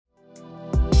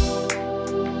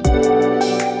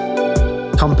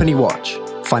Company Watch,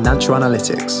 Financial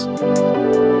Analytics.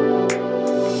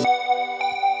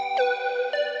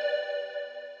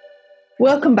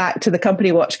 Welcome back to the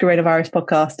Company Watch Coronavirus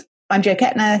Podcast. I'm Jo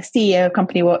Kettner, CEO of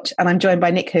Company Watch, and I'm joined by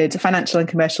Nick Hood, Financial and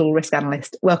Commercial Risk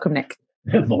Analyst. Welcome, Nick.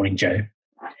 Good morning, Jo.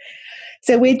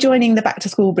 So we're joining the Back to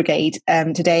School Brigade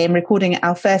today and recording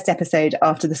our first episode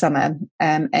after the summer.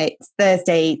 It's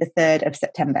Thursday, the 3rd of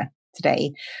September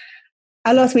today.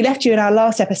 We left you in our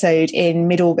last episode in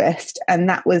mid-August, and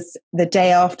that was the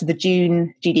day after the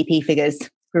June GDP figures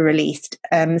were released.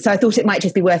 So I thought it might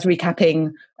just be worth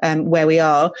recapping where we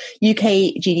are.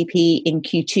 UK GDP in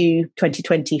Q2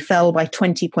 2020 fell by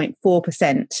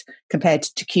 20.4% compared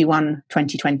to Q1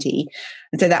 2020.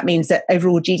 And so that means that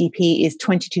overall GDP is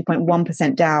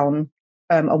 22.1% down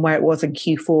on where it was in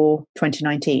Q4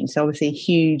 2019. So obviously a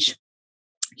huge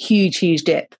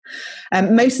dip.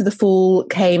 Most of the fall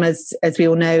came, as we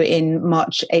all know, in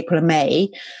March, April and May,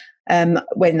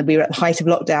 when we were at the height of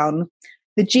lockdown.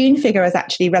 The June figure is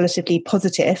actually relatively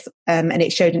positive, and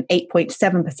it showed an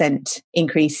 8.7%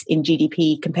 increase in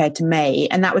GDP compared to May,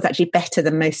 and that was actually better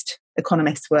than most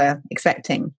economists were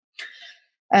expecting.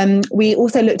 We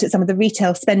also looked at some of the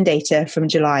retail spend data from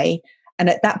July, and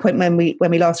at that point when we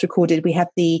last recorded, we had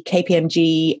the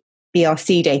KPMG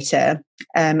BRC data,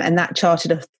 and that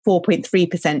charted a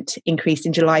 4.3% increase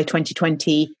in July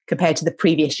 2020 compared to the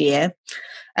previous year.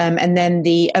 And then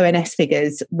the ONS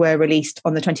figures were released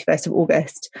on the 21st of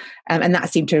August, and that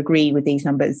seemed to agree with these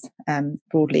numbers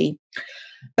broadly.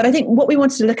 But I think what we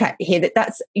wanted to look at here,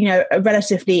 that's a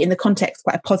relatively, in the context,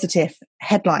 quite a positive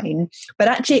headline, but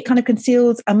actually it kind of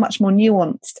conceals a much more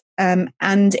nuanced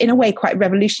and in a way quite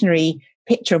revolutionary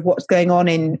picture of what's going on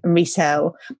in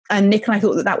retail. And Nick and I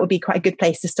thought that would be quite a good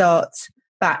place to start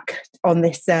back on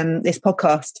this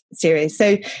podcast series.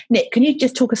 So Nick, can you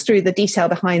just talk us through the detail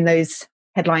behind those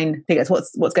headline figures?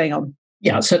 What's going on?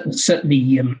 Yeah,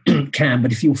 certainly can,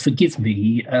 but if you'll forgive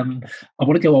me, I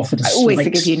want to go off at a always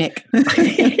forgive you, Nick.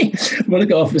 I want to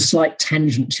go off at a slight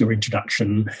tangent to your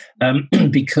introduction,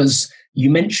 because you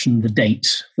mentioned the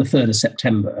date, the 3rd of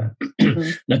September. Mm-hmm.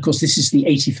 And of course, this is the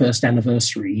 81st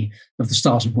anniversary of the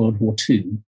start of World War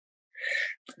II,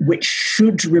 which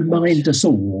should remind us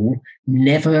all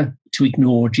never to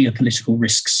ignore geopolitical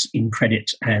risks in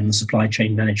credit and supply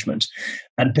chain management,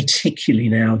 and particularly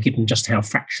now, given just how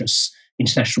fractious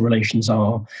international relations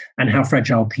are and how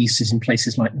fragile peace is in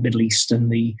places like the Middle East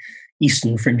and the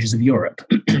eastern fringes of Europe.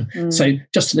 So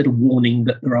just a little warning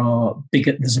that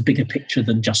there's a bigger picture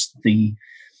than just the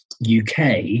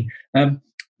UK.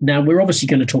 Now, we're obviously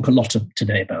going to talk a lot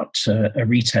today about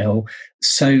retail.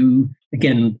 So,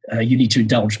 again, you need to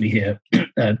indulge me here,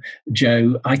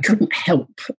 Jo. I couldn't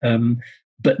help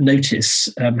but notice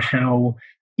how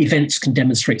events can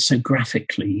demonstrate so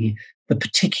graphically the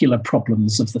particular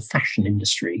problems of the fashion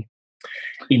industry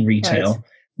in retail. Right.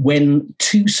 When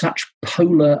two such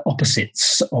polar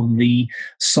opposites on the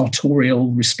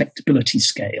sartorial respectability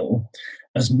scale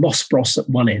as Moss Bros at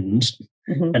one end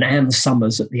and Ann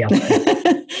Summers at the other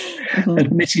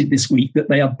admitted this week that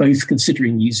they are both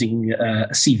considering using a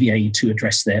CVA to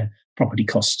address their property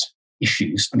cost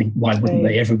issues. I mean, why wouldn't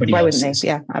they? Everybody else. Why wouldn't they?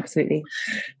 Yeah, absolutely.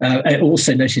 I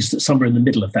also noticed that somewhere in the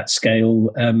middle of that scale,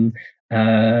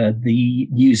 the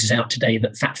news is out today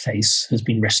that Fatface has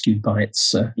been rescued by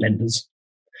its lenders.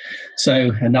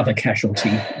 So another casualty.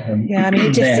 Yeah, I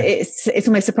mean, it's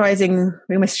almost surprising.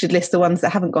 We almost should list the ones that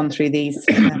haven't gone through these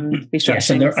restructurings. Yes,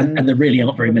 and there really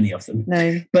aren't very many of them.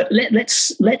 No. But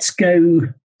let's go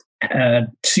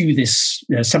to this,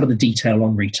 some of the detail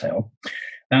on retail.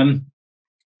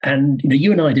 And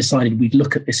you and I decided we'd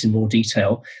look at this in more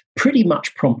detail, pretty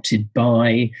much prompted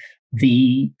by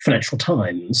the Financial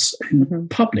Times, who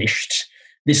published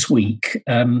this week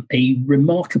a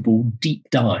remarkable deep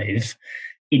dive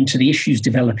into the issues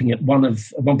developing at one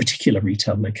particular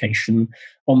retail location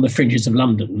on the fringes of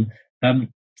London,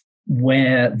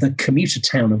 where the commuter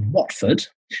town of Watford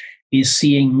is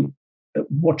seeing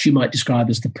what you might describe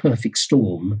as the perfect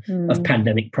storm of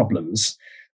pandemic problems.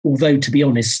 Although, to be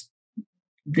honest,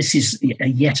 this is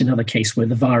yet another case where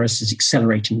the virus is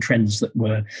accelerating trends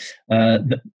that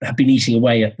have been eating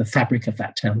away at the fabric of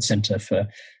that town centre for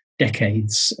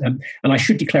decades. And I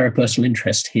should declare a personal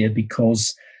interest here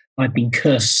because I've been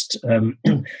cursed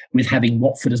with having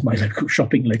Watford as my local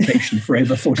shopping location for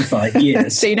over 45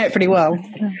 years. So you know it pretty well.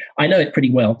 I know it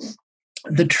pretty well.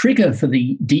 The trigger for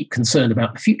the deep concern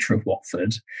about the future of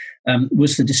Watford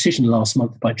was the decision last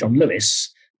month by John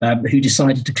Lewis, who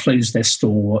decided to close their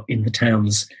store in the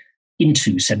town's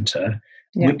Into Centre,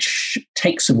 which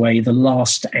takes away the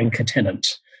last anchor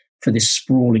tenant for this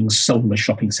sprawling, soulless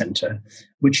shopping centre,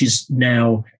 which is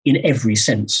now, in every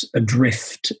sense,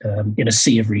 adrift in a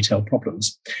sea of retail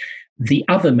problems. The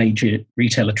other major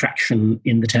retail attraction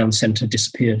in the town centre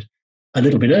disappeared a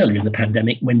little bit earlier in the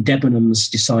pandemic when Debenhams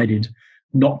decided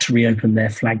not to reopen their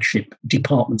flagship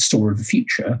department store of the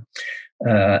future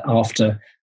after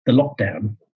the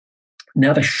lockdown.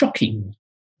 Now, the shocking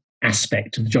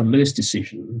aspect of the John Lewis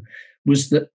decision was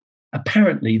that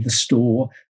apparently the store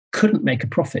couldn't make a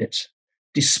profit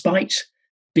despite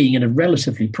being in a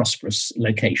relatively prosperous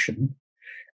location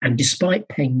and despite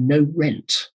paying no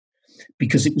rent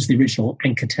because it was the original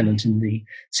anchor tenant in the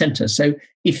centre. So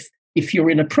if you're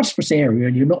in a prosperous area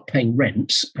and you're not paying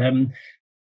rent,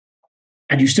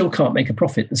 and you still can't make a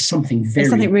profit, there's something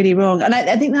really wrong. And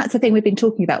I think that's the thing we've been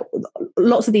talking about.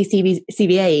 Lots of these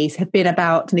CVAs have been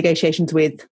about negotiations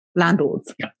with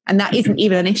landlords, and that isn't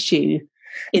even an issue.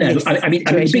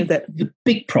 The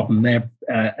big problem there,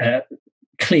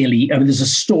 clearly, there's a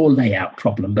store layout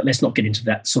problem, but let's not get into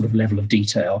that sort of level of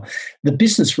detail. The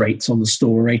business rates on the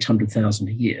store are $800,000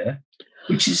 a year,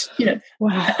 which is,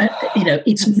 wow.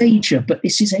 It's major, but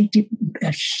this is a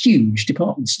huge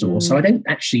department store. So I don't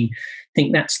actually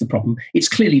think that's the problem. It's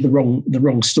clearly the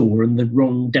wrong store and the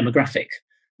wrong demographic.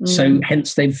 So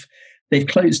hence they've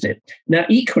closed it. Now,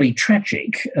 equally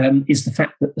tragic is the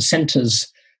fact that the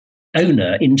centre's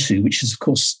owner, Intu, which is of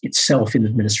course itself in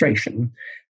administration,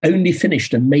 only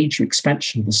finished a major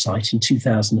expansion of the site in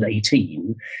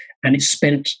 2018, and it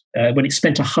spent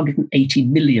 £180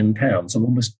 million on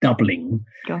almost doubling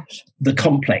the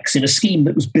complex in a scheme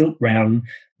that was built round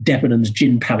Debenhams'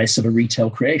 gin palace of a retail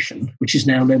creation, which is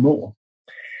now no more.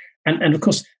 And of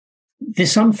course,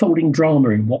 this unfolding drama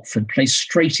in Watford plays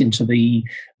straight into the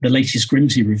latest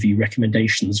Grimsby Review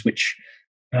recommendations, which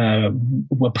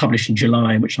were published in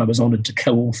July, and which I was honoured to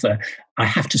co-author, I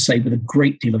have to say, with a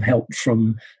great deal of help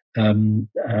from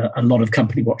a lot of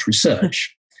Company Watch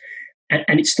research.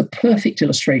 And it's the perfect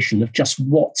illustration of just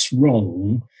what's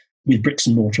wrong with bricks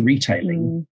and mortar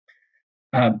retailing.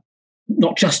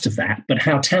 Not just of that, but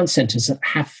how town centres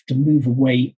have to move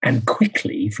away and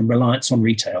quickly from reliance on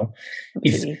retail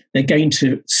if they're going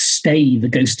to stay the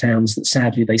ghost towns that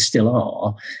sadly they still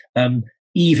are,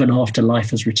 even after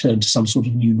life has returned to some sort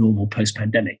of new normal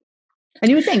post-pandemic. And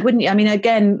you would think, wouldn't you? I mean,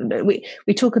 again,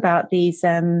 we talk about these,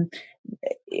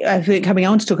 I think coming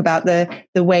on to talk about the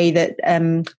way that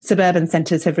suburban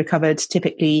centres have recovered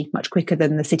typically much quicker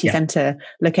than the city centre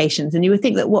locations. And you would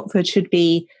think that Watford should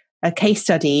be a case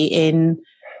study in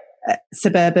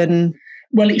suburban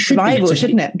survival,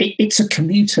 shouldn't it? It's a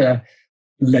commuter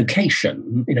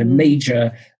location,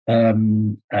 major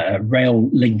rail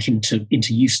link into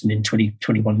Euston in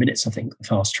 21 minutes, I think,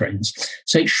 fast trains.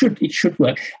 So it should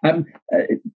work.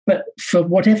 But for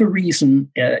whatever reason,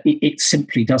 it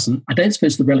simply doesn't. I don't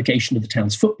suppose the relegation of the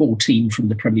town's football team from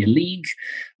the Premier League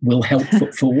will help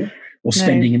footfall or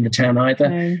spending in the town either.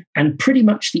 No. And pretty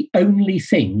much the only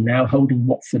thing now holding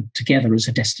Watford together as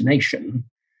a destination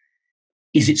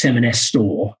is its M&S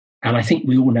store. And I think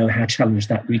we all know how challenged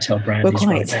that retail brand is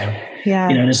right now. Yeah.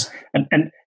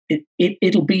 And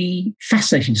it'll be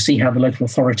fascinating to see how the local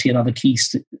authority and other key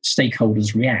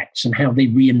stakeholders react and how they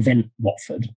reinvent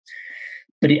Watford.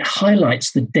 But it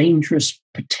highlights the dangerous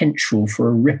potential for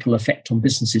a ripple effect on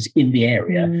businesses in the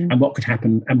area and what could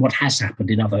happen and what has happened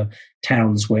in other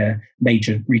towns where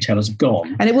major retailers have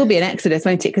gone. And it will be an exodus,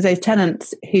 won't it? Because those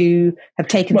tenants who have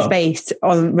taken space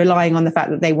on relying on the fact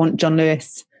that they want John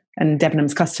Lewis and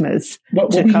Debenhams customers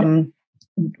to come.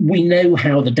 We know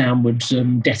how the downward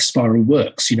death spiral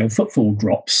works. Footfall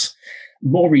drops,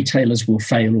 more retailers will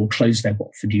fail or close their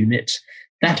Watford unit.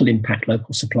 That'll impact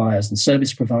local suppliers and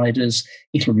service providers.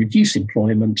 It'll reduce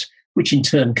employment, which in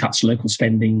turn cuts local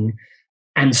spending,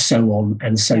 and so on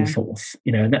and so forth.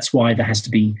 And that's why there has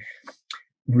to be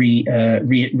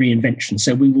reinvention.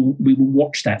 So we will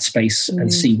watch that space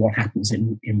and see what happens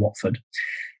in Watford.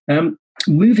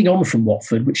 Moving on from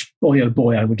Watford, which boy oh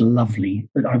boy I would love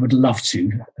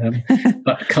to,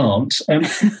 but can't.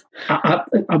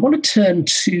 I want to turn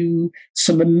to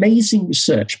some amazing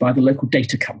research by the local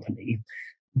data company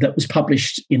that was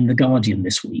published in The Guardian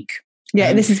this week.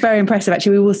 Yeah, this is very impressive.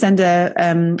 Actually, we will send a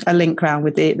link around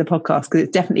with the podcast because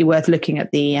it's definitely worth looking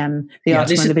at the article and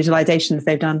the visualizations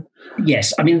they've done.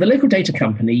 Yes, I mean the local data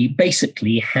company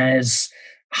basically has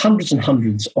hundreds and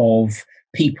hundreds of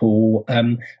people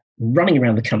running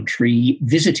around the country,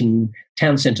 visiting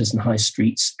town centres and high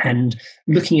streets, and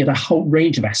looking at a whole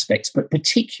range of aspects, but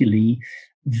particularly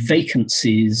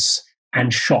vacancies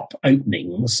and shop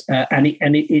openings. And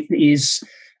it is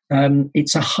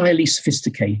it's a highly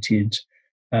sophisticated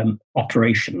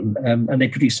operation, and they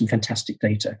produce some fantastic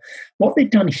data. What they've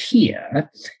done here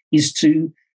is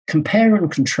to compare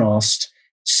and contrast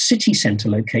city centre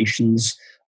locations,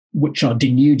 which are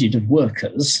denuded of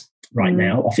workers right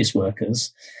now, office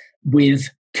workers, with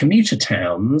commuter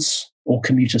towns or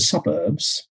commuter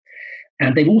suburbs.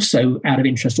 And they've also, out of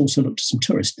interest, also looked at some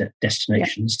tourist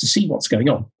destinations to see what's going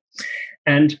on.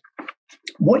 And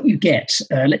what you get,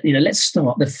 let's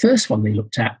start. The first one they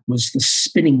looked at was the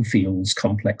Spinningfields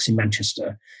complex in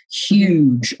Manchester,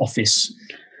 huge office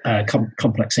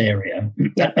complex area,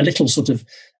 a little sort of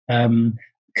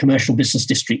commercial business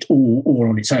district all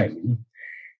on its own.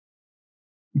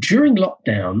 During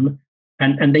lockdown,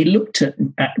 and they looked at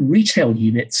retail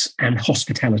units and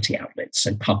hospitality outlets,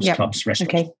 so pubs, clubs,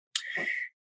 restaurants. Okay.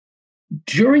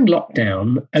 During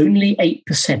lockdown, only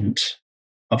 8%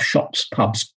 of shops,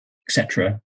 pubs,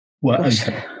 etc., were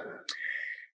open.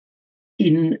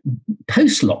 In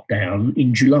post-lockdown,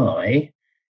 in July,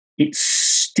 it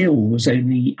still was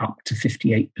only up to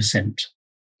 58%.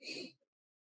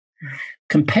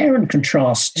 Compare and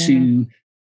contrast to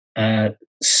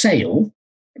Sale,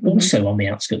 also on the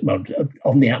outskirts,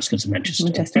 of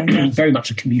Manchester, very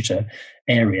much a commuter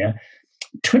area.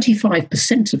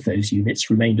 25% of those units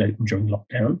remained open during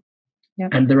lockdown,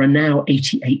 and there are now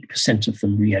 88% of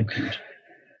them reopened.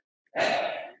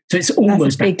 So it's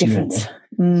almost back to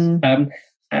normal.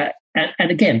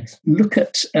 And again, look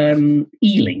at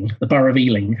Ealing, the borough of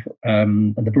Ealing,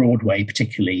 and the Broadway,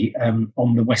 particularly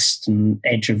on the western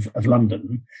edge of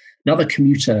London, another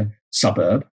commuter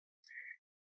suburb.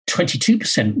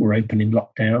 22% were open in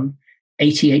lockdown.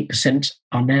 88%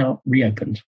 are now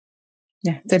reopened.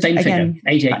 Yeah, so same again,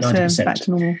 figure, 88, 90%. Back to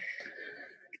normal.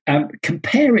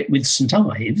 Compare it with St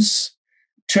Ives,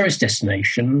 tourist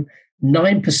destination,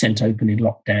 9% open in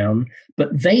lockdown, but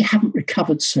they haven't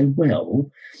recovered so well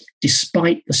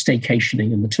despite the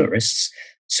staycationing and the tourists.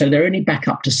 So they're only back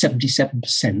up to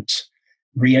 77%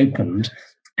 reopened.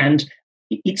 And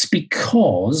it's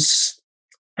because,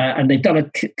 and they've done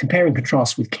a compare and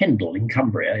contrast with Kendal in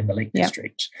Cumbria in the Lake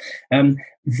District,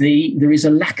 there is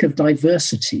a lack of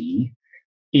diversity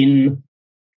in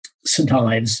St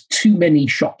Ives, too many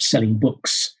shops selling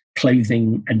books,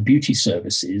 clothing and beauty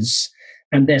services,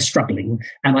 and they're struggling.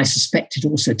 And I suspect it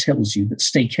also tells you that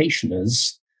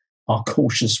staycationers are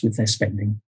cautious with their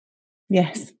spending.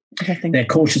 Yes, they're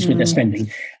cautious with their spending.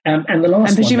 And the last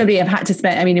and presumably have had to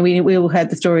spend, I mean, we all heard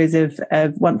the stories of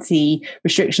once the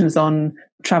restrictions on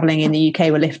travelling in the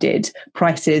UK were lifted,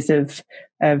 prices of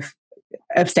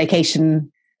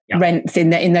staycation rents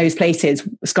in those places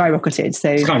skyrocketed.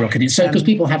 So because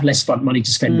people have less money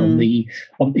to spend on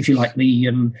if you like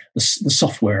the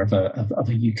software of a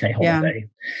UK holiday.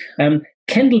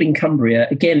 Kendal in Cumbria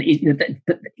again.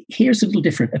 But here's a little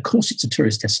different. Of course, it's a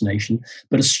tourist destination,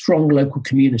 but a strong local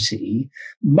community,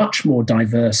 much more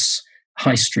diverse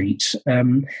high street.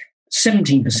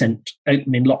 17%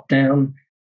 open in lockdown,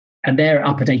 and they're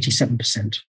up at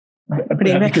 87%.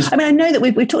 Because, I mean, I know that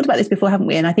we've talked about this before, haven't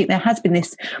we? And I think there has been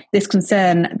this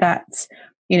concern that,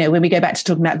 you know, when we go back to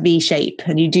talking about V shape,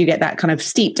 and you do get that kind of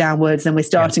steep downwards, and we're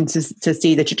starting to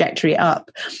see the trajectory up.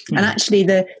 And actually,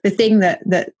 the thing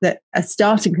that are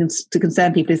starting to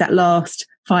concern people is that last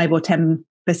 5 or 10%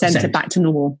 are back to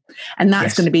normal, and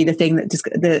that's going to be the thing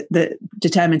that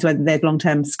determines whether there's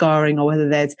long-term scarring or whether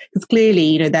there's, because clearly,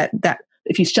 you know, that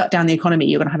if you shut down the economy,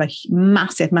 you're going to have a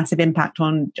massive impact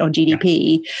on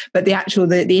GDP. But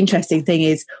the interesting thing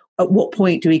is, at what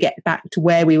point do we get back to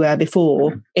where we were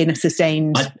before in a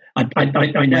sustained? I know,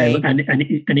 way? and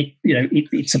it, you know,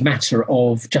 it's a matter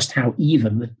of just how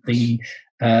even the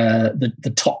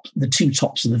two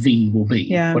tops of the V will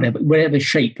be, whatever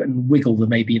shape and wiggle there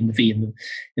may be in the V in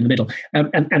the middle.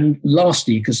 And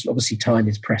lastly, because obviously time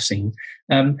is pressing,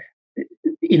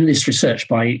 in this research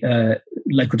by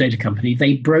local data company,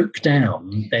 they broke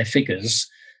down their figures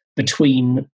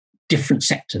between different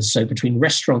sectors. So between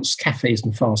restaurants, cafes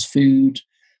and fast food,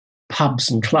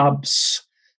 pubs and clubs,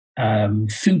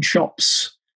 food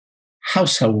shops,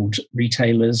 household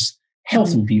retailers,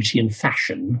 health and beauty and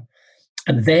fashion.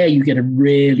 And there you get a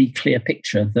really clear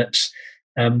picture that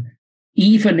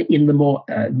even in the more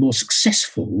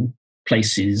successful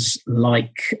places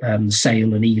like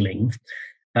Sale and Ealing,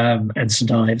 and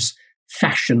St Ives,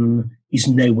 fashion is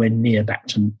nowhere near back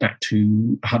to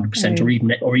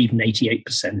 100% or even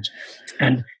 88%,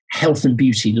 and health and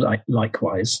beauty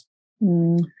likewise.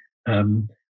 But you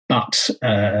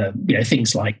know,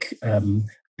 things like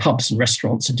pubs and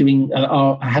restaurants have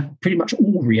pretty much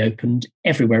all reopened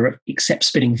everywhere except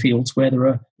Spinningfields, where there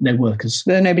are no workers.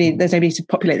 There's nobody to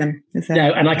populate them.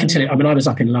 No, and I can tell you, I mean, I was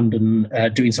up in London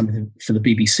doing something for the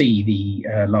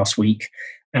BBC last week.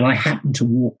 and I happened to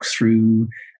walk through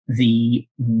the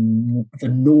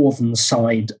northern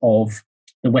side of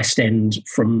the West End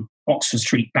from Oxford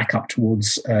Street back up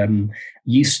towards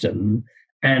Euston,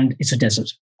 and it's a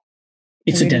desert.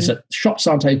 It's a desert. Shops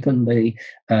aren't open. The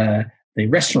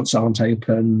restaurants aren't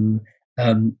open.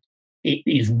 It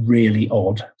is really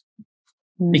odd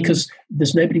because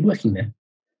there's nobody working there.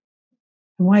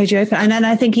 Why did you open? And then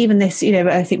I think even this,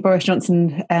 I think Boris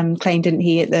Johnson claimed, didn't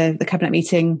he, at the cabinet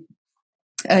meeting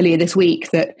earlier this week,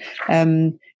 that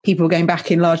people were going back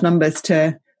in large numbers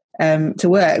to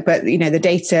work, but the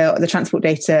data, the transport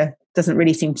data, doesn't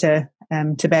really seem to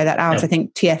bear that out. No. I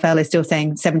think TfL is still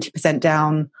saying 70%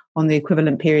 down on the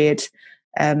equivalent period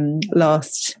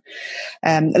last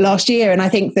year, and I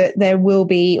think that there will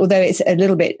be, although it's a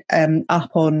little bit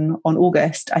up on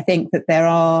August, I think that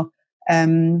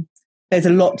there's a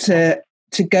lot to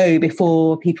go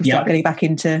before people start getting back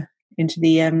into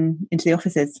the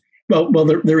offices. Well,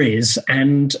 there is,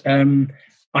 and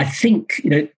I think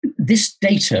this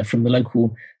data from the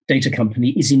local data company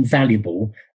is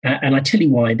invaluable, and I tell you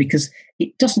why. Because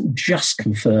it doesn't just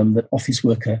confirm that office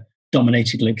worker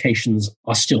dominated locations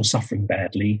are still suffering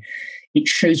badly. It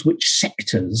shows which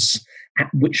sectors at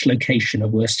which location are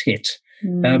worst hit,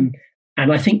 and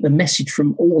I think the message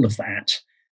from all of that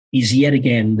is yet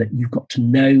again that you've got to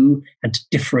know and to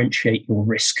differentiate your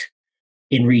risk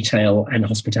in retail and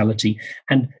hospitality.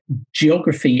 And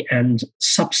geography and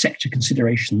subsector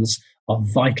considerations are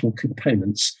vital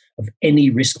components of any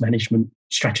risk management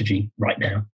strategy right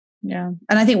now. Yeah,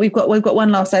 and I think we've got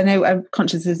one last. I know I'm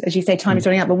conscious, as you say, time is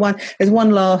running out, but there's one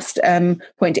last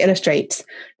point to illustrate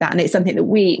that, and it's something that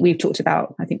we've talked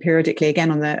about, I think, periodically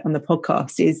again on the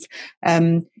podcast. Is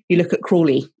you look at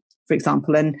Crawley, for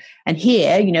example, and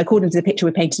here, according to the picture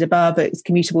we painted above, it's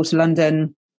commutable to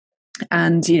London,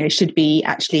 and should be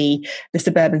actually the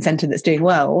suburban centre that's doing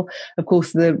well. Of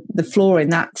course, the flaw in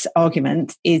that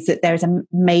argument is that there is a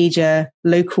major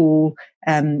local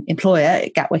employer,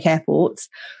 Gatwick Airport,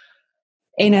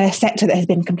 in a sector that has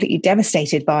been completely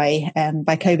devastated by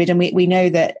COVID. And we know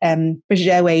that British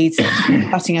Airways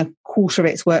cutting a quarter of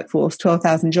its workforce,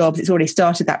 12,000 jobs. It's already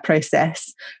started that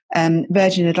process.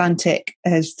 Virgin Atlantic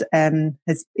is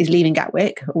leaving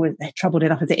Gatwick, or troubled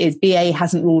enough as it is. BA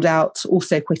hasn't ruled out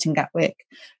also quitting Gatwick.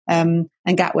 And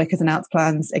Gatwick has announced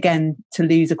plans, again, to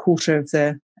lose a quarter of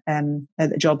the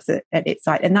jobs at its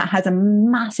site. And that has a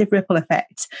massive ripple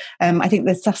effect. I think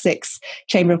the Sussex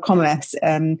Chamber of Commerce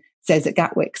says that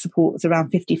Gatwick supports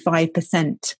around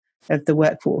 55% of the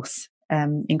workforce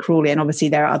in Crawley, and obviously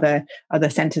there are other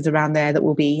centres around there that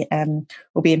will be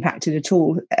impacted at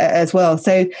all as well.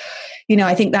 So,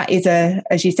 I think that is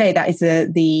as you say, that is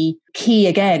the key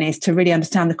again, is to really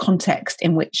understand the context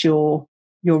in which your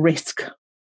risk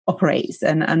operates,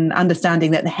 and understanding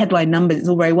that the headline numbers is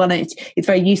all very well, and it's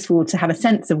very useful to have a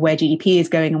sense of where GDP is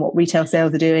going and what retail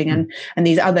sales are doing, and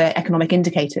these other economic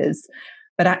indicators.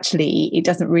 But actually, it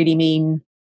doesn't really mean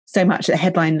so much at the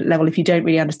headline level if you don't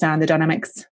really understand the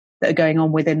dynamics that are going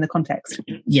on within the context.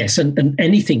 Yes, and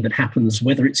anything that happens,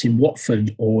 whether it's in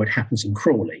Watford or it happens in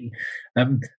Crawley,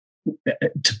 to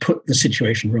put the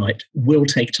situation right will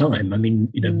take time. I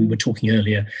mean, we were talking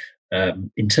earlier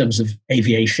in terms of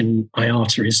aviation.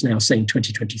 IATA is now saying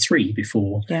 2023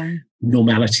 before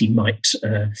normality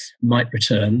might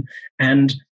return,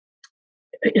 and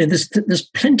there's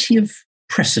plenty of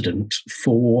precedent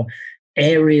for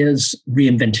areas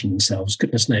reinventing themselves.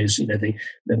 Goodness knows,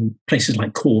 the places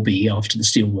like Corby after the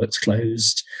steelworks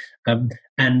closed,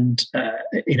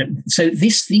 so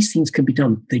these things can be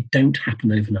done. They don't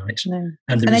happen overnight, no.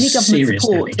 And they need government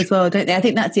support as well, don't they? I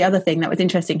think that's the other thing that was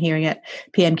interesting hearing at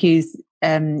PMQs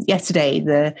yesterday.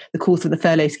 The course of the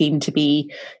furlough scheme to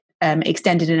be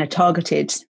extended in a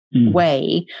targeted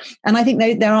way. And I think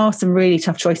there are some really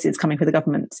tough choices coming for the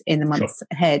government in the months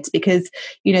ahead, because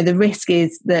the risk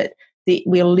is that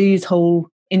we'll lose whole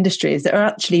industries that are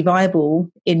actually viable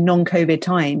in non-COVID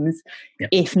times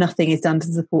if nothing is done to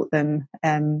support them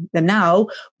now.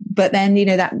 But then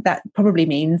that probably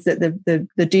means that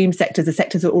the doom sectors, the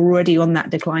sectors that are already on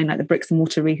that decline, like the bricks and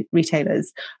mortar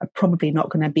retailers, are probably not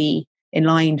going to be in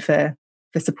line for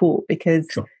support, because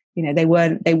they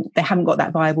haven't got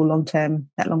that viable long-term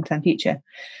future.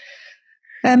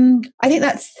 I think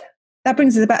that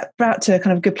brings us about to a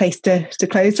kind of good place to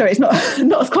close. Sorry, it's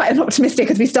not quite as optimistic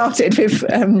as we started.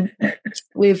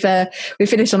 We've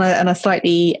finished on a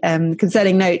slightly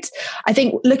concerning note. I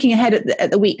think looking ahead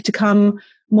at the week to come,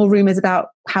 more rumours about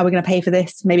how we're going to pay for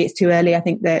this. Maybe it's too early. I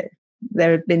think that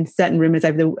there have been certain rumours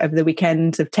over the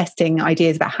weekend of testing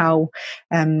ideas about how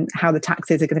the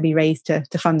taxes are going to be raised to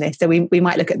fund this. So we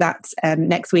might look at that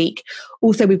next week.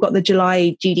 Also, we've got the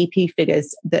July GDP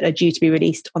figures that are due to be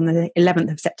released on the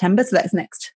 11th of September. So that's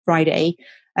next Friday.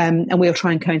 And we'll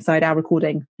try and coincide our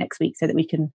recording next week so that we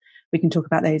can talk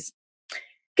about those.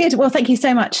 Good. Well, thank you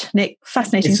so much, Nick.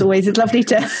 Fascinating as always. It's lovely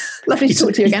to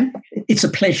talk to you again. It's a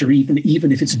pleasure, even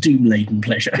if it's a doom-laden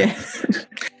pleasure. Yeah.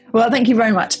 Well, thank you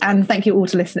very much. And thank you all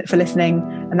for listening.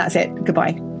 And that's it.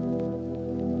 Goodbye.